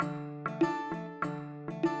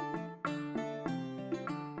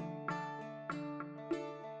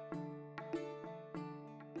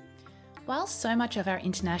While so much of our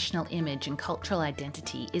international image and cultural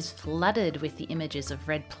identity is flooded with the images of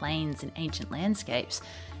red plains and ancient landscapes,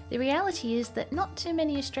 the reality is that not too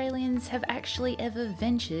many Australians have actually ever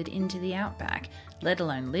ventured into the outback, let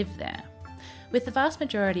alone lived there. With the vast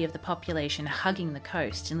majority of the population hugging the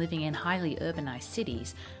coast and living in highly urbanised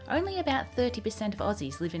cities, only about 30% of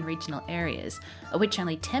Aussies live in regional areas, of which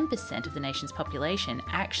only 10% of the nation's population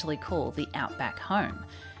actually call the outback home.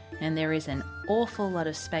 And there is an awful lot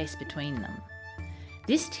of space between them.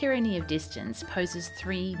 This tyranny of distance poses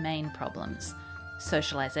three main problems: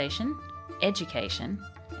 socialisation, education,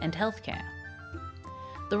 and healthcare.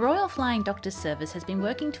 The Royal Flying Doctor Service has been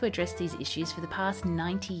working to address these issues for the past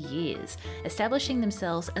 90 years, establishing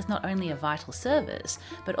themselves as not only a vital service,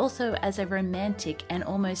 but also as a romantic and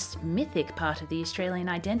almost mythic part of the Australian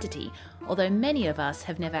identity, although many of us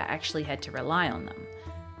have never actually had to rely on them.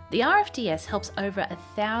 The RFDS helps over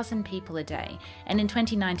 1,000 people a day, and in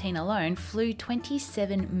 2019 alone flew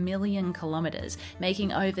 27 million kilometres,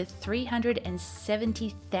 making over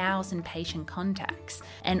 370,000 patient contacts.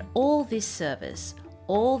 And all this service,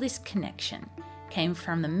 all this connection, came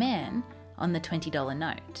from the man on the $20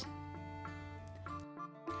 note.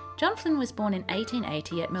 John Flynn was born in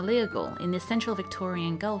 1880 at Meleagle in the central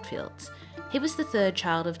Victorian goldfields. He was the third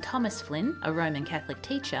child of Thomas Flynn, a Roman Catholic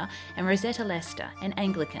teacher, and Rosetta Lester, an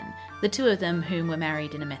Anglican, the two of them whom were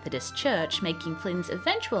married in a Methodist church, making Flynn's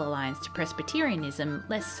eventual alliance to Presbyterianism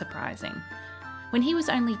less surprising. When he was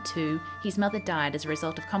only 2, his mother died as a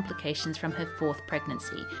result of complications from her 4th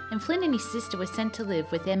pregnancy, and Flynn and his sister were sent to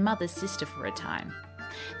live with their mother's sister for a time.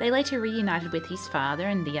 They later reunited with his father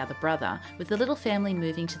and the other brother, with the little family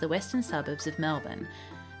moving to the western suburbs of Melbourne.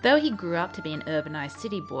 Though he grew up to be an urbanised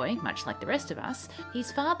city boy, much like the rest of us,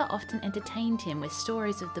 his father often entertained him with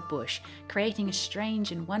stories of the bush, creating a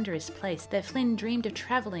strange and wondrous place that Flynn dreamed of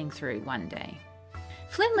travelling through one day.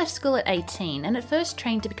 Flynn left school at 18 and at first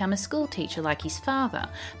trained to become a school teacher like his father,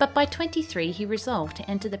 but by 23 he resolved to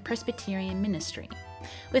enter the Presbyterian ministry.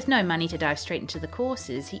 With no money to dive straight into the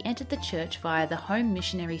courses, he entered the church via the Home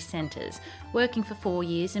Missionary Centres, working for 4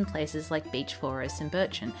 years in places like Beach Forest and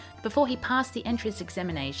Bircham, before he passed the entrance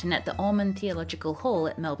examination at the Ormond Theological Hall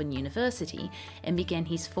at Melbourne University and began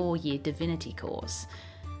his 4-year divinity course.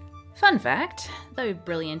 Fun fact, though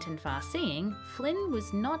brilliant and far-seeing, Flynn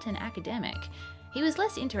was not an academic. He was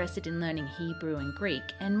less interested in learning Hebrew and Greek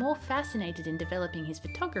and more fascinated in developing his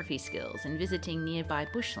photography skills and visiting nearby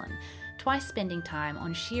bushland, twice spending time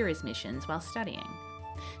on shearers' missions while studying.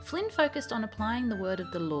 Flynn focused on applying the word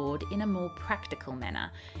of the Lord in a more practical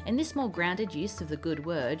manner, and this more grounded use of the good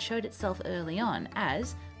word showed itself early on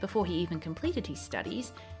as, before he even completed his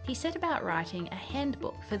studies, he set about writing a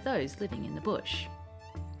handbook for those living in the bush.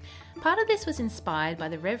 Part of this was inspired by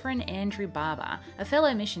the Reverend Andrew Barber, a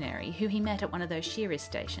fellow missionary who he met at one of those shearers'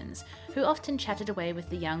 stations, who often chatted away with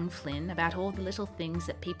the young Flynn about all the little things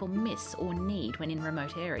that people miss or need when in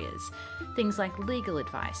remote areas, things like legal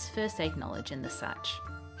advice, first aid knowledge and the such.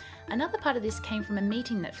 Another part of this came from a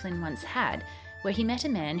meeting that Flynn once had, where he met a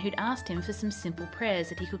man who'd asked him for some simple prayers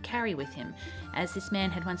that he could carry with him, as this man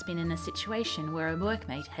had once been in a situation where a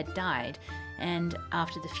workmate had died, and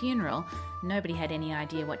after the funeral, nobody had any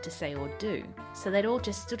idea what to say or do, so they'd all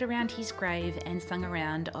just stood around his grave and sung a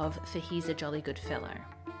round of "For He's a Jolly Good Fellow."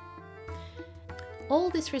 All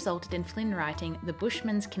this resulted in Flynn writing The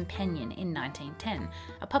Bushman's Companion in 1910,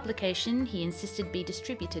 a publication he insisted be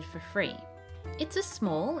distributed for free. It's a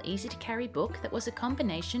small, easy-to-carry book that was a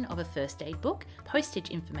combination of a first aid book,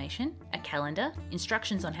 postage information, a calendar,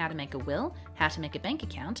 instructions on how to make a will, how to make a bank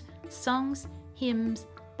account, songs, hymns,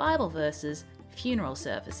 Bible verses, funeral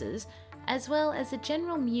services, as well as the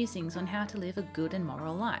general musings on how to live a good and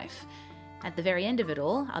moral life. At the very end of it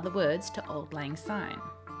all are the words to Auld Lang Syne.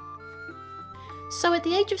 So at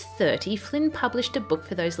the age of 30, Flynn published a book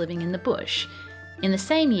for those living in the bush. In the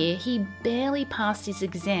same year, he barely passed his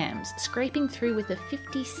exams, scraping through with a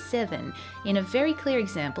 57 in a very clear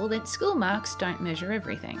example that school marks don't measure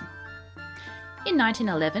everything. In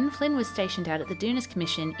 1911, Flynn was stationed out at the Dunas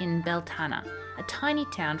Commission in Beltana, a tiny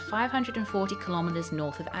town 540 kilometres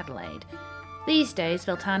north of Adelaide. These days,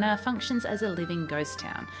 Beltana functions as a living ghost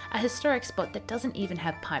town, a historic spot that doesn't even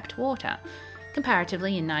have piped water.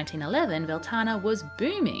 Comparatively, in 1911, Beltana was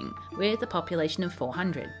booming, with a population of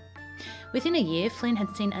 400. Within a year, Flynn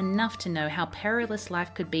had seen enough to know how perilous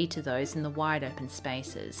life could be to those in the wide open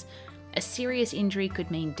spaces. A serious injury could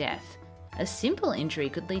mean death. A simple injury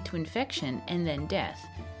could lead to infection and then death.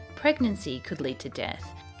 Pregnancy could lead to death.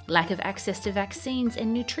 Lack of access to vaccines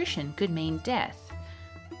and nutrition could mean death.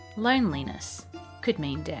 Loneliness could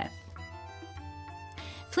mean death.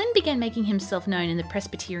 Flynn began making himself known in the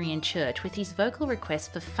Presbyterian Church with his vocal requests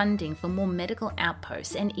for funding for more medical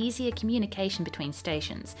outposts and easier communication between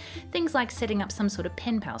stations, things like setting up some sort of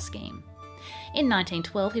pen pal scheme. In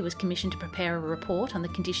 1912, he was commissioned to prepare a report on the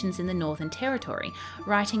conditions in the Northern Territory,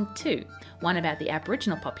 writing two, one about the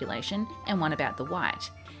Aboriginal population and one about the white.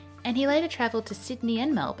 And he later travelled to Sydney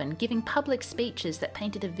and Melbourne, giving public speeches that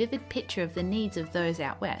painted a vivid picture of the needs of those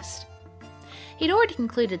out west. He'd already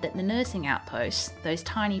concluded that the nursing outposts, those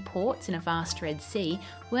tiny ports in a vast Red Sea,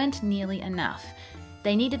 weren't nearly enough.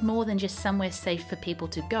 They needed more than just somewhere safe for people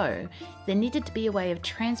to go. There needed to be a way of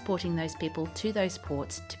transporting those people to those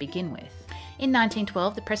ports to begin with. In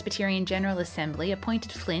 1912, the Presbyterian General Assembly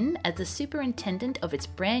appointed Flynn as the superintendent of its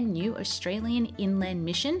brand new Australian Inland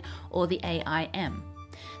Mission, or the AIM.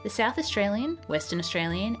 The South Australian, Western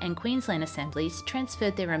Australian and Queensland Assemblies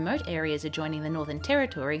transferred their remote areas adjoining the Northern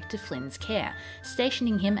Territory to Flynn's care,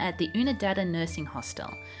 stationing him at the Unadilla Nursing Hostel.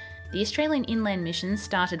 The Australian Inland Mission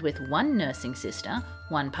started with one nursing sister,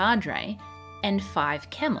 one padre, and 5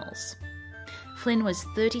 camels. Flynn was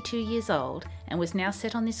 32 years old and was now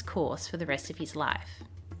set on this course for the rest of his life.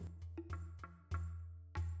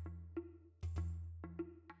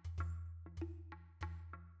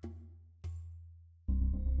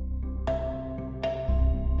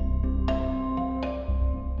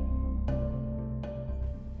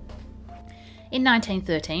 In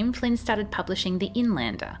 1913, Flynn started publishing The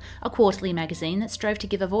Inlander, a quarterly magazine that strove to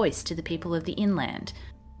give a voice to the people of the inland.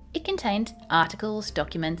 It contained articles,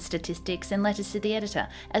 documents, statistics, and letters to the editor,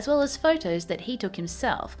 as well as photos that he took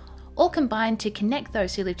himself, all combined to connect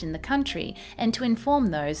those who lived in the country and to inform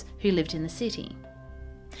those who lived in the city.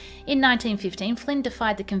 In 1915, Flynn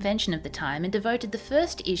defied the convention of the time and devoted the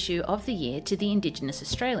first issue of the year to the Indigenous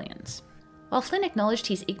Australians. While Flynn acknowledged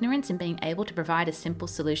his ignorance in being able to provide a simple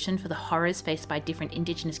solution for the horrors faced by different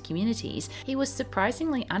Indigenous communities, he was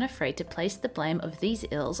surprisingly unafraid to place the blame of these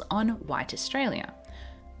ills on white Australia.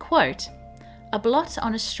 Quote, "A blot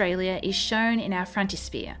on Australia is shown in our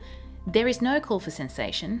frontispiece. There is no call for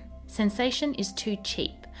sensation. Sensation is too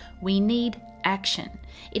cheap. We need action.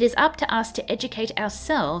 It is up to us to educate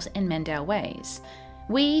ourselves and mend our ways.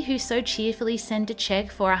 We who so cheerfully send a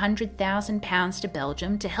cheque for £100,000 to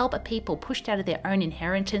Belgium to help a people pushed out of their own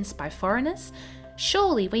inheritance by foreigners,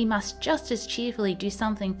 surely we must just as cheerfully do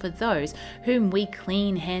something for those whom we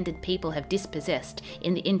clean-handed people have dispossessed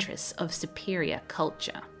in the interests of superior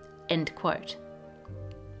culture." End quote.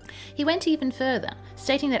 He went even further,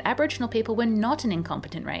 stating that Aboriginal people were not an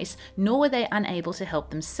incompetent race, nor were they unable to help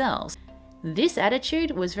themselves. This attitude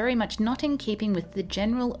was very much not in keeping with the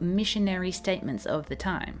general missionary statements of the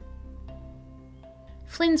time.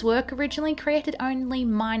 Flynn's work originally created only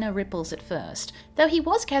minor ripples at first, though he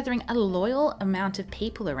was gathering a loyal amount of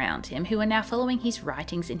people around him who were now following his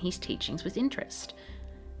writings and his teachings with interest.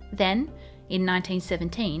 Then, in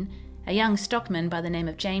 1917, a young stockman by the name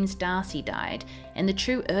of James Darcy died, and the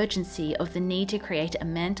true urgency of the need to create a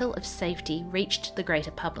mantle of safety reached the greater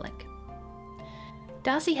public.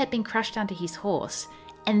 Darcy had been crushed under his horse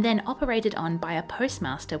and then operated on by a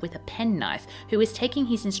postmaster with a penknife who was taking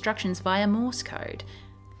his instructions via Morse code.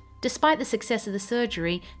 Despite the success of the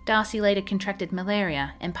surgery, Darcy later contracted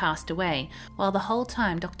malaria and passed away, while the whole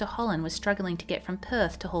time Dr. Holland was struggling to get from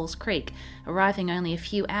Perth to Halls Creek, arriving only a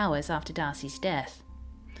few hours after Darcy's death.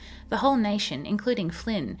 The whole nation, including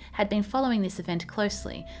Flynn, had been following this event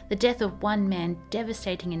closely, the death of one man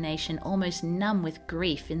devastating a nation almost numb with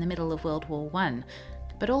grief in the middle of World War I,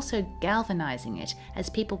 but also galvanising it as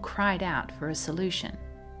people cried out for a solution.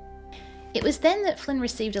 It was then that Flynn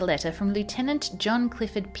received a letter from Lieutenant John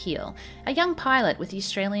Clifford Peel, a young pilot with the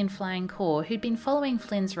Australian Flying Corps who'd been following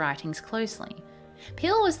Flynn's writings closely.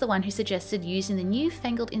 Peel was the one who suggested using the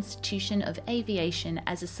newfangled institution of aviation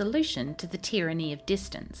as a solution to the tyranny of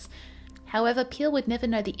distance. However, Peel would never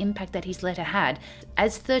know the impact that his letter had,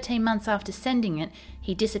 as 13 months after sending it,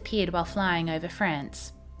 he disappeared while flying over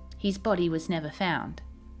France. His body was never found.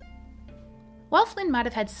 While Flynn might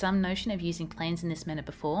have had some notion of using planes in this manner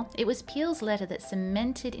before, it was Peel's letter that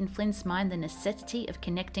cemented in Flynn's mind the necessity of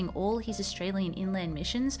connecting all his Australian inland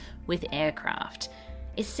missions with aircraft.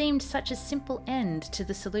 It seemed such a simple end to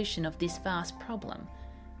the solution of this vast problem.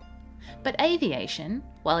 But aviation,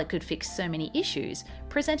 while it could fix so many issues,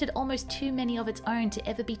 presented almost too many of its own to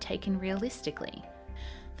ever be taken realistically.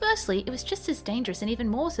 Firstly, it was just as dangerous and even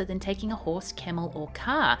more so than taking a horse, camel or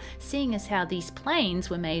car, seeing as how these planes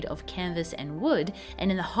were made of canvas and wood, and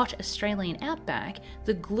in the hot Australian outback,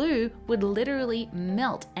 the glue would literally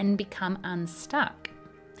melt and become unstuck.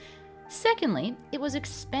 Secondly, it was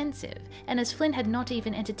expensive, and as Flynn had not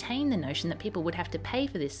even entertained the notion that people would have to pay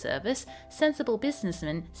for this service, sensible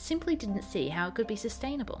businessmen simply didn't see how it could be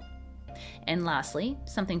sustainable. And lastly,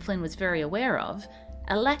 something Flynn was very aware of,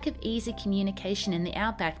 a lack of easy communication in the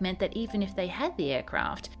outback meant that even if they had the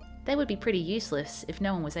aircraft, they would be pretty useless if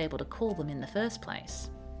no one was able to call them in the first place.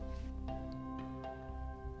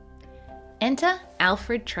 Enter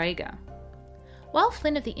Alfred Traeger. While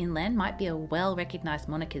Flynn of the Inland might be a well-recognised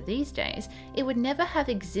moniker these days, it would never have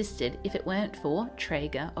existed if it weren't for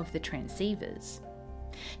Traeger of the transceivers.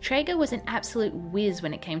 Traeger was an absolute whiz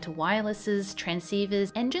when it came to wirelesses,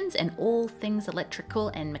 transceivers, engines, and all things electrical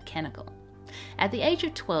and mechanical. At the age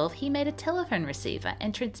of 12, he made a telephone receiver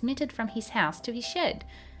and transmitted from his house to his shed.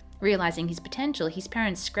 Realising his potential, his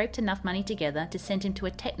parents scraped enough money together to send him to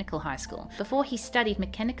a technical high school before he studied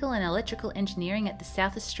mechanical and electrical engineering at the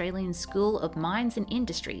South Australian School of Mines and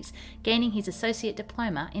Industries, gaining his associate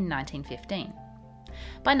diploma in 1915.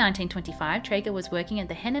 By 1925, Traeger was working at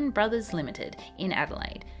the Heffernan Brothers Limited in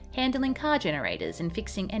Adelaide, handling car generators and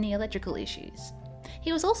fixing any electrical issues.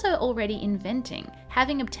 He was also already inventing,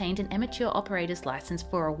 having obtained an amateur operator's license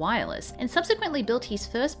for a wireless, and subsequently built his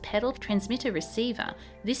first pedal transmitter receiver,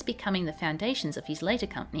 this becoming the foundations of his later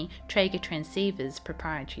company, Traeger Transceivers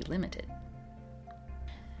Proprietary Limited.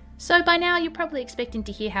 So by now you're probably expecting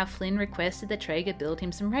to hear how Flynn requested that Traeger build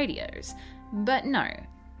him some radios. But no,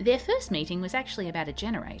 their first meeting was actually about a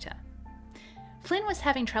generator. Flynn was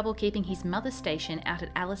having trouble keeping his mother station out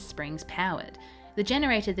at Alice Springs powered. The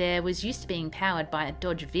generator there was used to being powered by a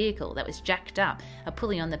Dodge vehicle that was jacked up, a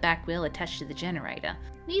pulley on the back wheel attached to the generator.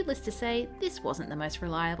 Needless to say, this wasn't the most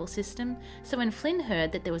reliable system, so when Flynn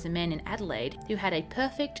heard that there was a man in Adelaide who had a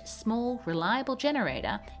perfect, small, reliable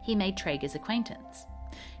generator, he made Traeger's acquaintance.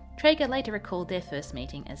 Traeger later recalled their first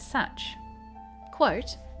meeting as such.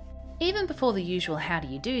 Quote, "Even before the usual how do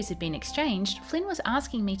you do's had been exchanged, Flynn was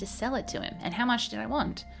asking me to sell it to him, and how much did I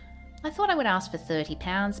want? I thought I would ask for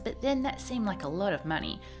 £30, but then that seemed like a lot of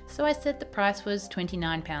money, so I said the price was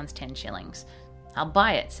 £29 10 shillings. I'll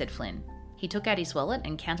buy it, said Flynn. He took out his wallet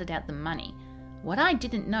and counted out the money. What I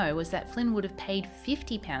didn't know was that Flynn would have paid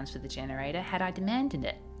 £50 for the generator had I demanded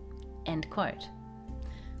it." End quote.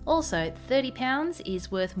 Also, £30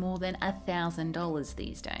 is worth more than $1,000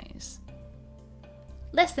 these days.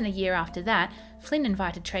 Less than a year after that, Flynn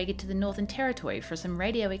invited Traeger to the Northern Territory for some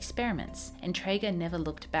radio experiments, and Traeger never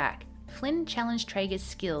looked back. Flynn challenged Traeger's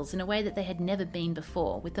skills in a way that they had never been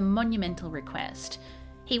before, with a monumental request.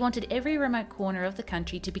 He wanted every remote corner of the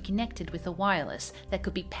country to be connected with a wireless that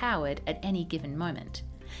could be powered at any given moment.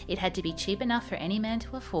 It had to be cheap enough for any man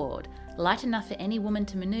to afford, light enough for any woman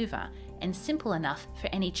to manoeuvre, and simple enough for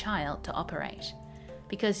any child to operate.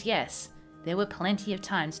 Because yes, there were plenty of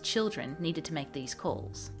times children needed to make these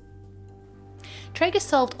calls. Traeger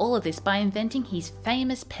solved all of this by inventing his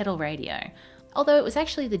famous pedal radio, although it was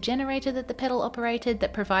actually the generator that the pedal operated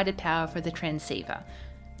that provided power for the transceiver.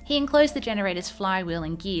 He enclosed the generator's flywheel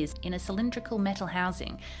and gears in a cylindrical metal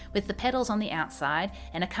housing, with the pedals on the outside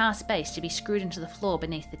and a cast base to be screwed into the floor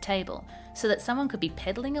beneath the table, so that someone could be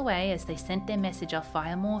pedaling away as they sent their message off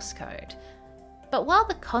via Morse code. But while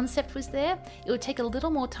the concept was there, it would take a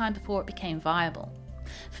little more time before it became viable.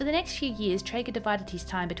 For the next few years, Traeger divided his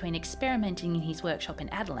time between experimenting in his workshop in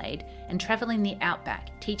Adelaide and travelling the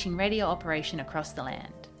outback, teaching radio operation across the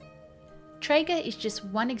land. Traeger is just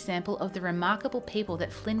one example of the remarkable people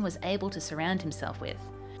that Flynn was able to surround himself with.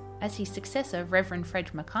 As his successor, Reverend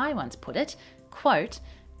Fred Mackay, once put it, quote,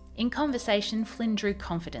 "In conversation, Flynn drew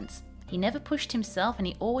confidence. He never pushed himself, and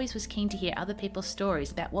he always was keen to hear other people's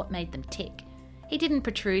stories about what made them tick. He didn't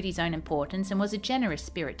protrude his own importance and was a generous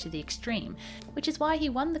spirit to the extreme, which is why he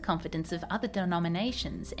won the confidence of other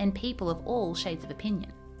denominations and people of all shades of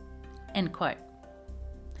opinion." End quote.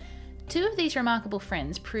 Two of these remarkable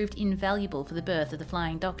friends proved invaluable for the birth of the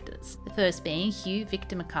Flying Doctors, the first being Hugh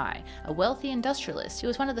Victor Mackay, a wealthy industrialist who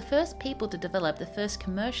was one of the first people to develop the first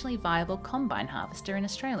commercially viable combine harvester in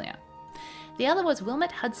Australia. The other was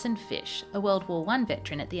Wilmot Hudson Fish, a World War I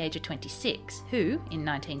veteran at the age of 26, who, in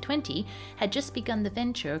 1920, had just begun the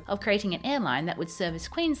venture of creating an airline that would service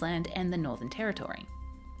Queensland and the Northern Territory.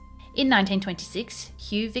 In 1926,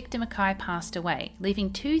 Hugh Victor Mackay passed away,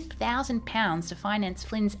 leaving £2,000 to finance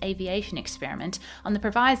Flynn's aviation experiment on the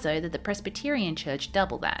proviso that the Presbyterian Church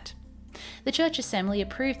double that. The Church Assembly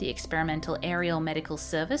approved the experimental aerial medical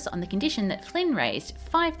service on the condition that Flynn raised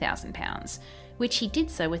 £5,000, which he did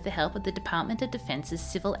so with the help of the Department of Defence's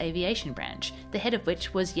Civil Aviation Branch, the head of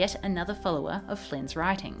which was yet another follower of Flynn's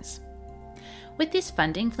writings. With this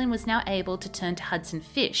funding, Flynn was now able to turn to Hudson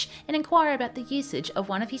Fish and inquire about the usage of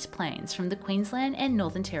one of his planes from the Queensland and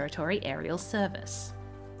Northern Territory Aerial Service.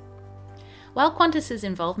 While Qantas's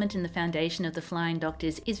involvement in the foundation of the Flying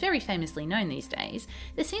Doctors is very famously known these days,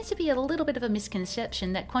 there seems to be a little bit of a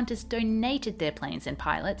misconception that Qantas donated their planes and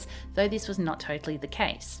pilots, though this was not totally the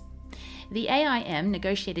case. The AIM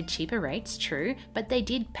negotiated cheaper rates, true, but they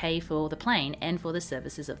did pay for the plane and for the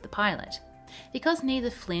services of the pilot. Because neither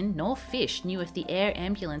Flynn nor Fish knew if the air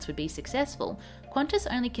ambulance would be successful, Qantas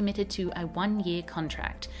only committed to a 1-year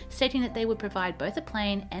contract, stating that they would provide both a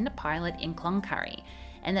plane and a pilot in Cloncurry,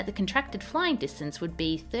 and that the contracted flying distance would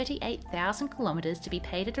be 38,000 kilometres to be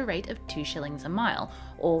paid at a rate of 2 shillings a mile,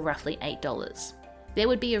 or roughly $8. There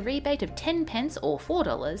would be a rebate of 10 pence or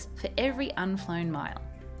 $4 for every unflown mile.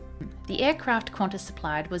 The aircraft Qantas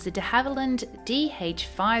supplied was the de Havilland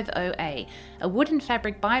DH-50A, a wooden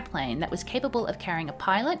fabric biplane that was capable of carrying a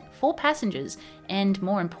pilot, 4 passengers, and,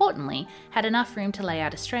 more importantly, had enough room to lay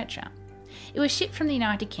out a stretcher. It was shipped from the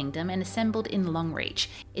United Kingdom and assembled in Longreach,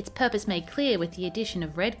 its purpose made clear with the addition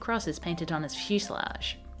of red crosses painted on its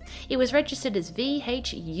fuselage. It was registered as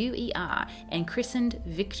VHUER and christened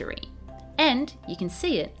Victory. And you can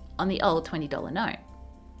see it on the old $20 note.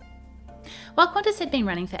 While Qantas had been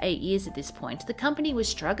running for 8 years at this point, the company was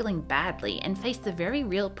struggling badly and faced the very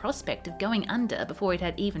real prospect of going under before it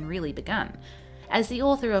had even really begun. As the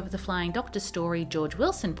author of the Flying Doctor story, George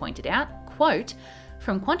Wilson, pointed out, quote,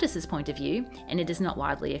 "From Qantas's point of view, and it is not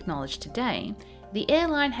widely acknowledged today, the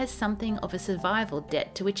airline has something of a survival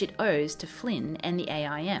debt to which it owes to Flynn and the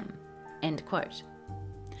AIM." End quote.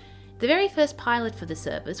 The very first pilot for the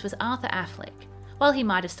service was Arthur Affleck. While he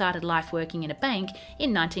might have started life working in a bank,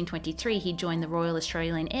 in 1923 he joined the Royal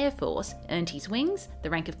Australian Air Force, earned his wings, the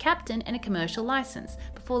rank of captain and a commercial licence,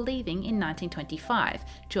 before leaving in 1925,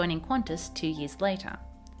 joining Qantas 2 years later.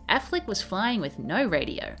 Affleck was flying with no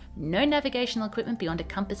radio, no navigational equipment beyond a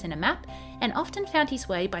compass and a map, and often found his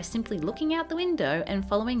way by simply looking out the window and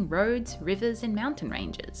following roads, rivers and mountain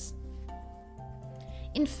ranges.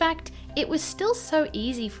 In fact, it was still so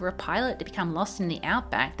easy for a pilot to become lost in the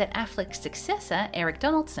outback that Affleck's successor, Eric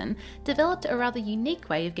Donaldson, developed a rather unique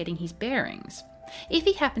way of getting his bearings. If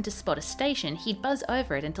he happened to spot a station, he'd buzz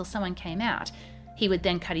over it until someone came out. He would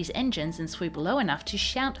then cut his engines and swoop low enough to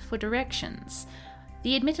shout for directions.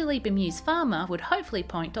 The admittedly bemused farmer would hopefully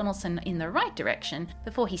point Donaldson in the right direction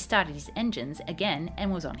before he started his engines again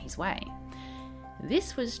and was on his way.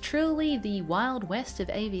 This was truly the Wild West of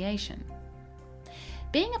aviation.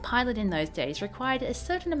 Being a pilot in those days required a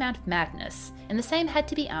certain amount of madness, and the same had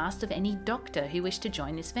to be asked of any doctor who wished to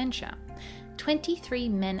join this venture. 23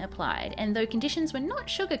 men applied, and though conditions were not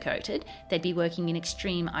sugar-coated, they'd be working in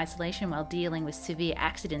extreme isolation while dealing with severe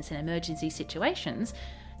accidents and emergency situations,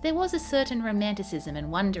 there was a certain romanticism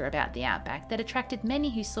and wonder about the outback that attracted many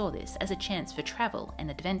who saw this as a chance for travel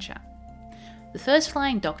and adventure. The first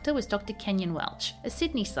flying doctor was Dr. Kenyon Welch, a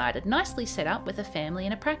Sydney-sider nicely set up with a family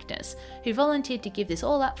and a practice, who volunteered to give this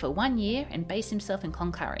all up for 1 year and base himself in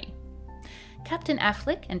Cloncurry. Captain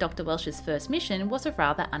Affleck and Dr. Welch's first mission was a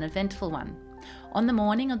rather uneventful one. On the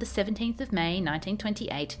morning of the 17th of May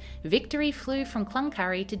 1928, Victory flew from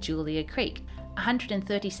Cloncurry to Julia Creek,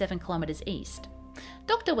 137 kilometres east.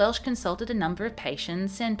 Dr. Welch consulted a number of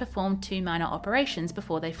patients and performed 2 minor operations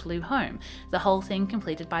before they flew home, the whole thing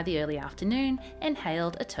completed by the early afternoon and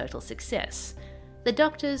hailed a total success. The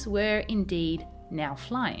doctors were indeed now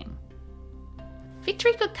flying.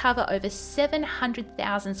 Victory could cover over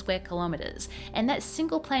 700,000 square kilometres, and that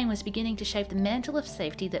single plane was beginning to shape the mantle of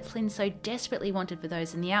safety that Flynn so desperately wanted for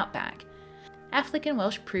those in the outback. Affleck and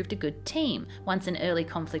Welch proved a good team once an early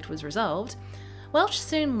conflict was resolved. Welch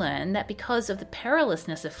soon learned that because of the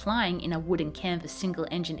perilousness of flying in a wooden canvas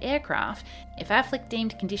single-engine aircraft, if Affleck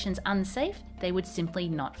deemed conditions unsafe, they would simply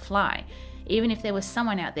not fly, even if there was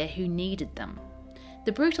someone out there who needed them.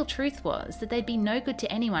 The brutal truth was that they'd be no good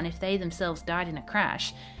to anyone if they themselves died in a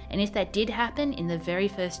crash, and if that did happen in the very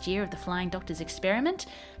first year of the Flying Doctor's experiment,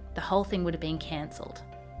 the whole thing would have been cancelled.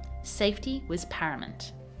 Safety was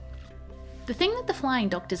paramount. The thing that the Flying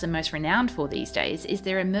Doctors are most renowned for these days is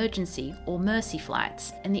their emergency or mercy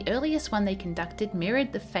flights, and the earliest one they conducted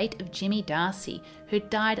mirrored the fate of Jimmy Darcy, who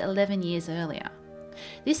died 11 years earlier.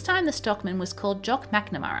 This time the stockman was called Jock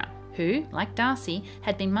McNamara, who, like Darcy,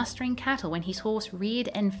 had been mustering cattle when his horse reared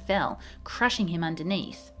and fell, crushing him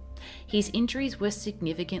underneath. His injuries were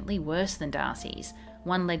significantly worse than Darcy's.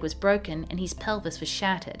 One leg was broken and his pelvis was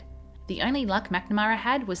shattered. The only luck McNamara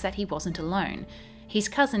had was that he wasn't alone. His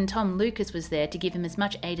cousin Tom Lucas was there to give him as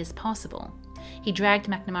much aid as possible. He dragged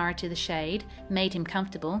McNamara to the shade, made him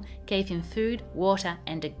comfortable, gave him food, water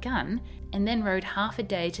and a gun, and then rode half a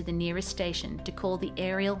day to the nearest station to call the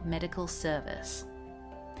aerial medical service.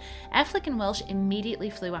 Affleck and Welsh immediately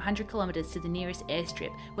flew 100 kilometres to the nearest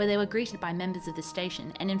airstrip, where they were greeted by members of the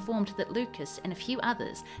station and informed that Lucas and a few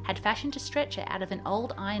others had fashioned a stretcher out of an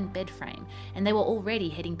old iron bed frame, and they were already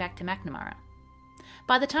heading back to McNamara.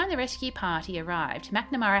 By the time the rescue party arrived,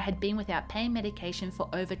 McNamara had been without pain medication for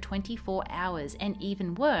over 24 hours, and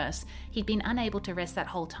even worse, he'd been unable to rest that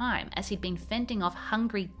whole time, as he'd been fending off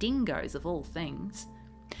hungry dingoes of all things.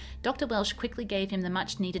 Dr. Welsh quickly gave him the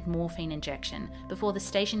much-needed morphine injection before the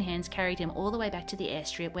station hands carried him all the way back to the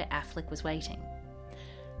airstrip where Affleck was waiting.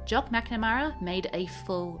 Jock McNamara made a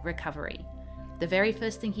full recovery. The very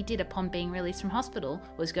first thing he did upon being released from hospital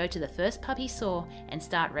was go to the first pub he saw and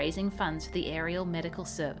start raising funds for the Aerial Medical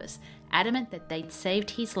Service, adamant that they'd saved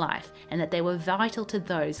his life and that they were vital to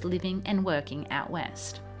those living and working out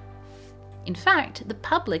west. In fact, the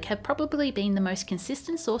public have probably been the most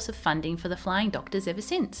consistent source of funding for the flying doctors ever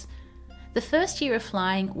since. The first year of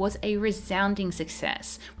flying was a resounding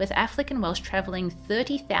success, with Affleck and Welsh travelling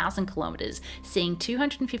 30,000 kilometres, seeing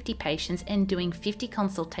 250 patients and doing 50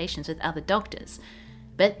 consultations with other doctors.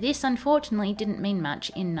 But this unfortunately didn't mean much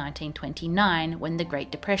in 1929 when the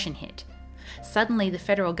Great Depression hit. Suddenly the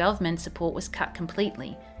federal government support was cut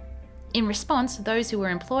completely. In response, those who were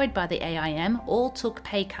employed by the AIM all took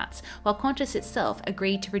pay cuts, while Qantas itself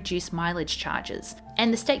agreed to reduce mileage charges,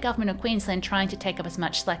 and the state government of Queensland trying to take up as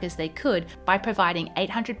much slack as they could by providing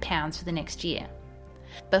 £800 for the next year.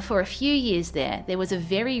 But for a few years there was a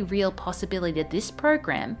very real possibility that this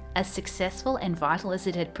program, as successful and vital as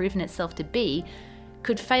it had proven itself to be,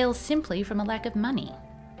 could fail simply from a lack of money.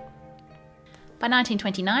 By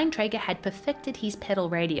 1929, Traeger had perfected his pedal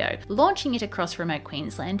radio, launching it across remote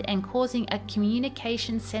Queensland and causing a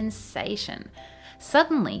communication sensation.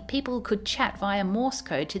 Suddenly, people could chat via Morse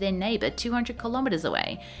code to their neighbour 200 kilometres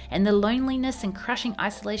away, and the loneliness and crushing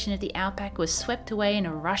isolation of the outback was swept away in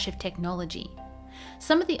a rush of technology.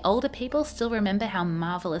 Some of the older people still remember how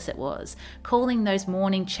marvellous it was, calling those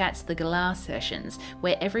morning chats the Galah sessions,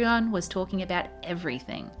 where everyone was talking about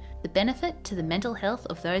everything. The benefit to the mental health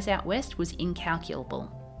of those out west was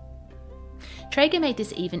incalculable. Traeger made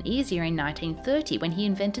this even easier in 1930 when he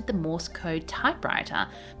invented the Morse code typewriter,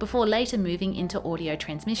 before later moving into audio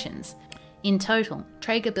transmissions. In total,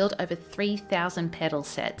 Traeger built over 3,000 pedal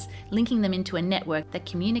sets, linking them into a network that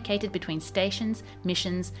communicated between stations,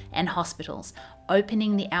 missions, and hospitals,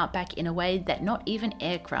 opening the outback in a way that not even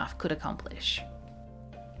aircraft could accomplish.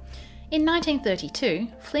 In 1932,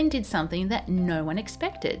 Flynn did something that no one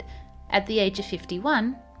expected. At the age of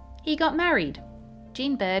 51, he got married.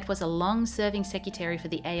 Jean Baird was a long-serving secretary for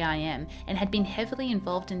the AIM and had been heavily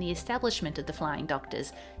involved in the establishment of the Flying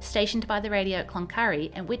Doctors, stationed by the radio at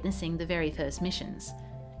Cloncurry and witnessing the very first missions.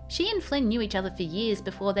 She and Flynn knew each other for years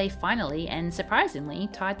before they finally, and surprisingly,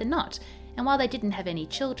 tied the knot, and while they didn't have any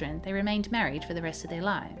children, they remained married for the rest of their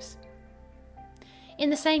lives. In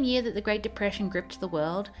the same year that the Great Depression gripped the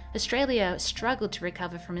world, Australia struggled to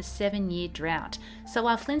recover from a 7-year drought, so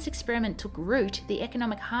while Flynn's experiment took root, the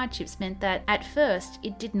economic hardships meant that, at first,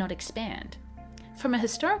 it did not expand. From a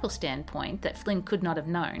historical standpoint that Flynn could not have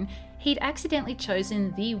known, he'd accidentally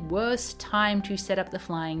chosen the worst time to set up the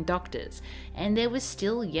Flying Doctors, and there was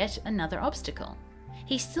still yet another obstacle.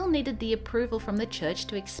 He still needed the approval from the church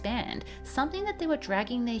to expand, something that they were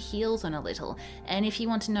dragging their heels on a little, and if you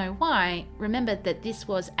want to know why, remember that this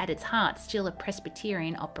was at its heart still a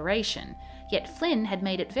Presbyterian operation, yet Flynn had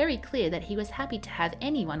made it very clear that he was happy to have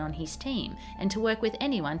anyone on his team and to work with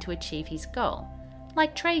anyone to achieve his goal,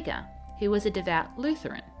 like Traeger, who was a devout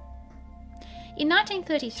Lutheran. In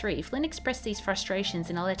 1933, Flynn expressed these frustrations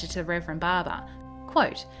in a letter to the Reverend Barber.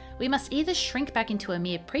 Quote, "We must either shrink back into a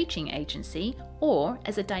mere preaching agency, or,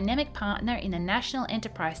 as a dynamic partner in a national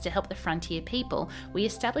enterprise to help the frontier people, we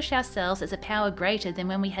establish ourselves as a power greater than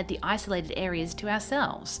when we had the isolated areas to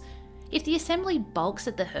ourselves. If the Assembly balks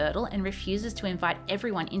at the hurdle and refuses to invite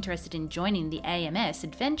everyone interested in joining the AMS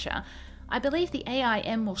adventure, I believe the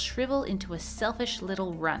AIM will shrivel into a selfish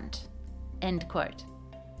little runt." End quote.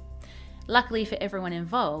 Luckily for everyone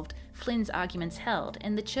involved, Flynn's arguments held,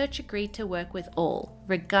 and the church agreed to work with all,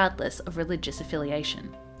 regardless of religious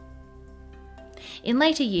affiliation. In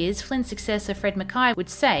later years, Flynn's successor Fred Mackay would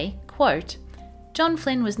say, quote, "John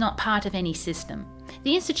Flynn was not part of any system.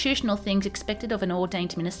 The institutional things expected of an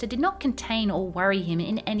ordained minister did not contain or worry him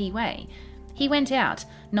in any way. He went out,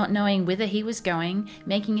 not knowing whither he was going,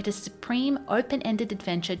 making it a supreme, open-ended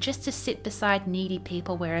adventure just to sit beside needy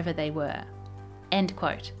people wherever they were." End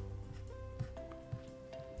quote.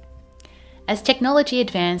 As technology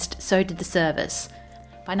advanced, so did the service.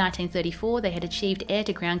 By 1934, they had achieved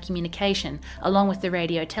air-to-ground communication, along with the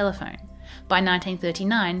radio telephone. By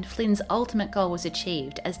 1939, Flynn's ultimate goal was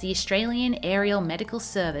achieved as the Australian Aerial Medical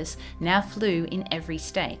Service now flew in every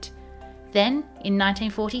state. Then, in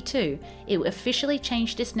 1942, it officially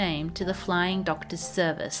changed its name to the Flying Doctors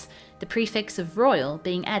Service, the prefix of Royal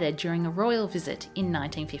being added during a royal visit in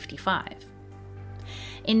 1955.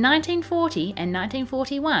 In 1940 and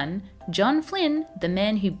 1941, John Flynn, the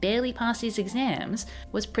man who barely passed his exams,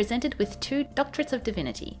 was presented with 2 doctorates of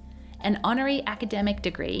divinity, an honorary academic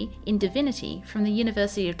degree in divinity from the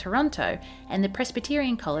University of Toronto and the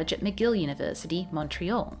Presbyterian College at McGill University,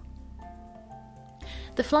 Montreal.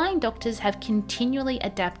 The Flying Doctors have continually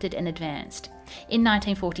adapted and advanced. In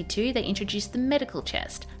 1942, they introduced the medical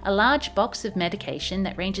chest, a large box of medication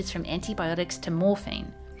that ranges from antibiotics to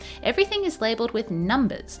morphine. Everything is labelled with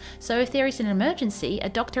numbers, so if there is an emergency, a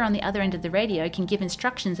doctor on the other end of the radio can give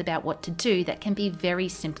instructions about what to do that can be very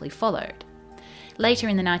simply followed. Later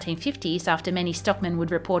in the 1950s, after many stockmen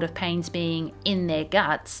would report of pains being in their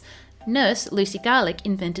guts, nurse Lucy Garlick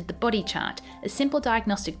invented the body chart, a simple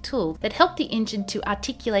diagnostic tool that helped the injured to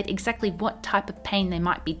articulate exactly what type of pain they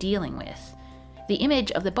might be dealing with. The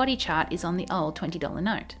image of the body chart is on the old $20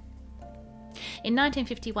 note. In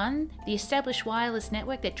 1951, the established wireless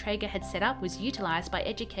network that Traeger had set up was utilised by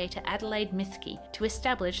educator Adelaide Mithke to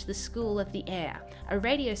establish the School of the Air, a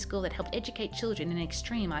radio school that helped educate children in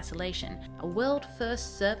extreme isolation, a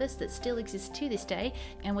world-first service that still exists to this day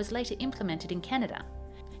and was later implemented in Canada.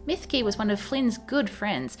 Mithke was one of Flynn's good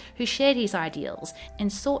friends who shared his ideals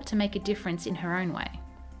and sought to make a difference in her own way.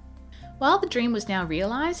 While the dream was now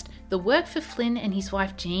realised, the work for Flynn and his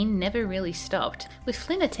wife Jean never really stopped, with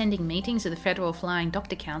Flynn attending meetings of the Federal Flying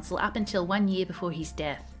Doctor Council up until 1 year before his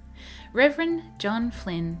death. Reverend John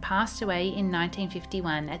Flynn passed away in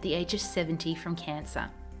 1951 at the age of 70 from cancer.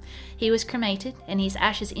 He was cremated and his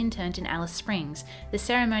ashes interned in Alice Springs, the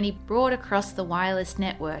ceremony brought across the wireless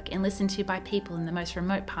network and listened to by people in the most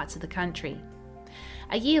remote parts of the country.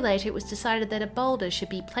 A year later, it was decided that a boulder should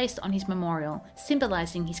be placed on his memorial,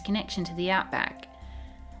 symbolising his connection to the outback.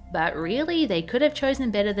 But really, they could have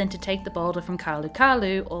chosen better than to take the boulder from Kalu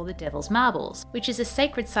Kalu or the Devil's Marbles, which is a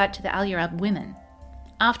sacred site to the Alyarab women.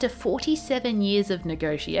 After 47 years of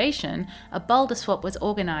negotiation, a boulder swap was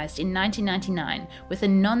organised in 1999, with a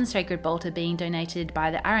non-sacred boulder being donated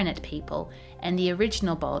by the Aranet people and the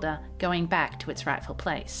original boulder going back to its rightful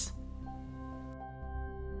place.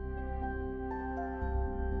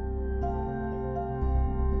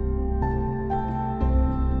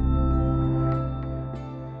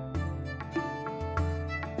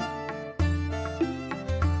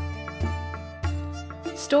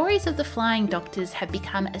 Stories of the Flying Doctors have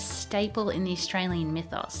become a staple in the Australian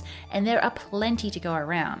mythos, and there are plenty to go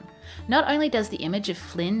around. Not only does the image of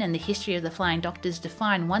Flynn and the history of the Flying Doctors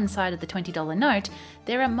define one side of the $20 note,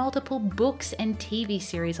 there are multiple books and TV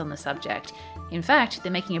series on the subject. In fact,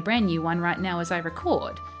 they're making a brand new one right now as I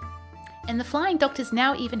record. And the Flying Doctors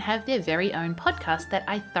now even have their very own podcast that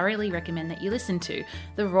I thoroughly recommend that you listen to,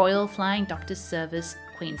 the Royal Flying Doctors Service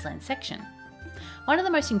Queensland section. One of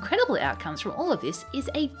the most incredible outcomes from all of this is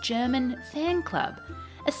a German fan club.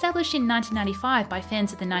 Established in 1995 by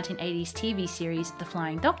fans of the 1980s TV series The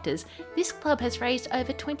Flying Doctors, this club has raised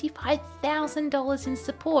over $25,000 in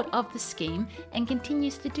support of the scheme and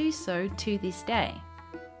continues to do so to this day.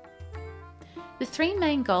 The 3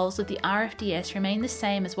 main goals of the RFDS remain the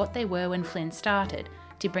same as what they were when Flynn started: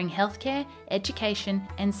 to bring healthcare, education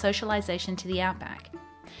and socialisation to the outback.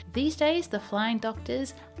 These days, the Flying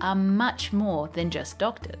Doctors are much more than just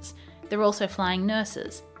doctors. They're also flying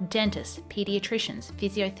nurses, dentists, paediatricians,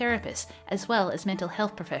 physiotherapists, as well as mental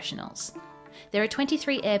health professionals. There are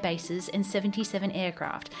 23 air bases and 77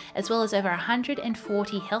 aircraft, as well as over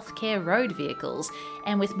 140 healthcare road vehicles,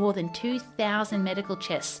 and with more than 2,000 medical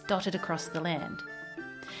chests dotted across the land.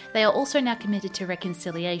 They are also now committed to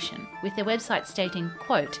reconciliation, with their website stating,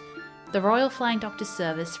 quote, "The Royal Flying Doctors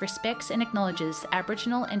Service respects and acknowledges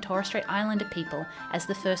Aboriginal and Torres Strait Islander people as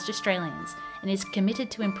the first Australians and is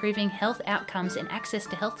committed to improving health outcomes and access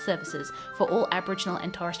to health services for all Aboriginal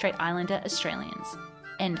and Torres Strait Islander Australians."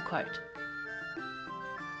 End quote.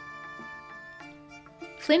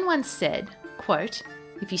 Flynn once said, quote,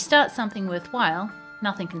 "If you start something worthwhile,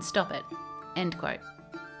 nothing can stop it." End quote.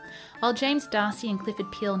 While James Darcy and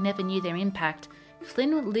Clifford Peel never knew their impact,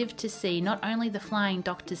 Flynn lived to see not only the Flying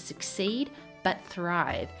Doctors succeed, but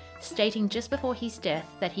thrive, stating just before his death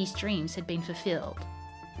that his dreams had been fulfilled.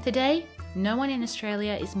 Today, no one in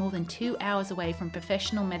Australia is more than 2 hours away from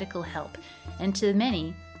professional medical help, and to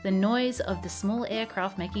many, the noise of the small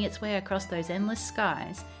aircraft making its way across those endless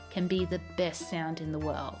skies can be the best sound in the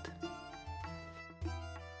world.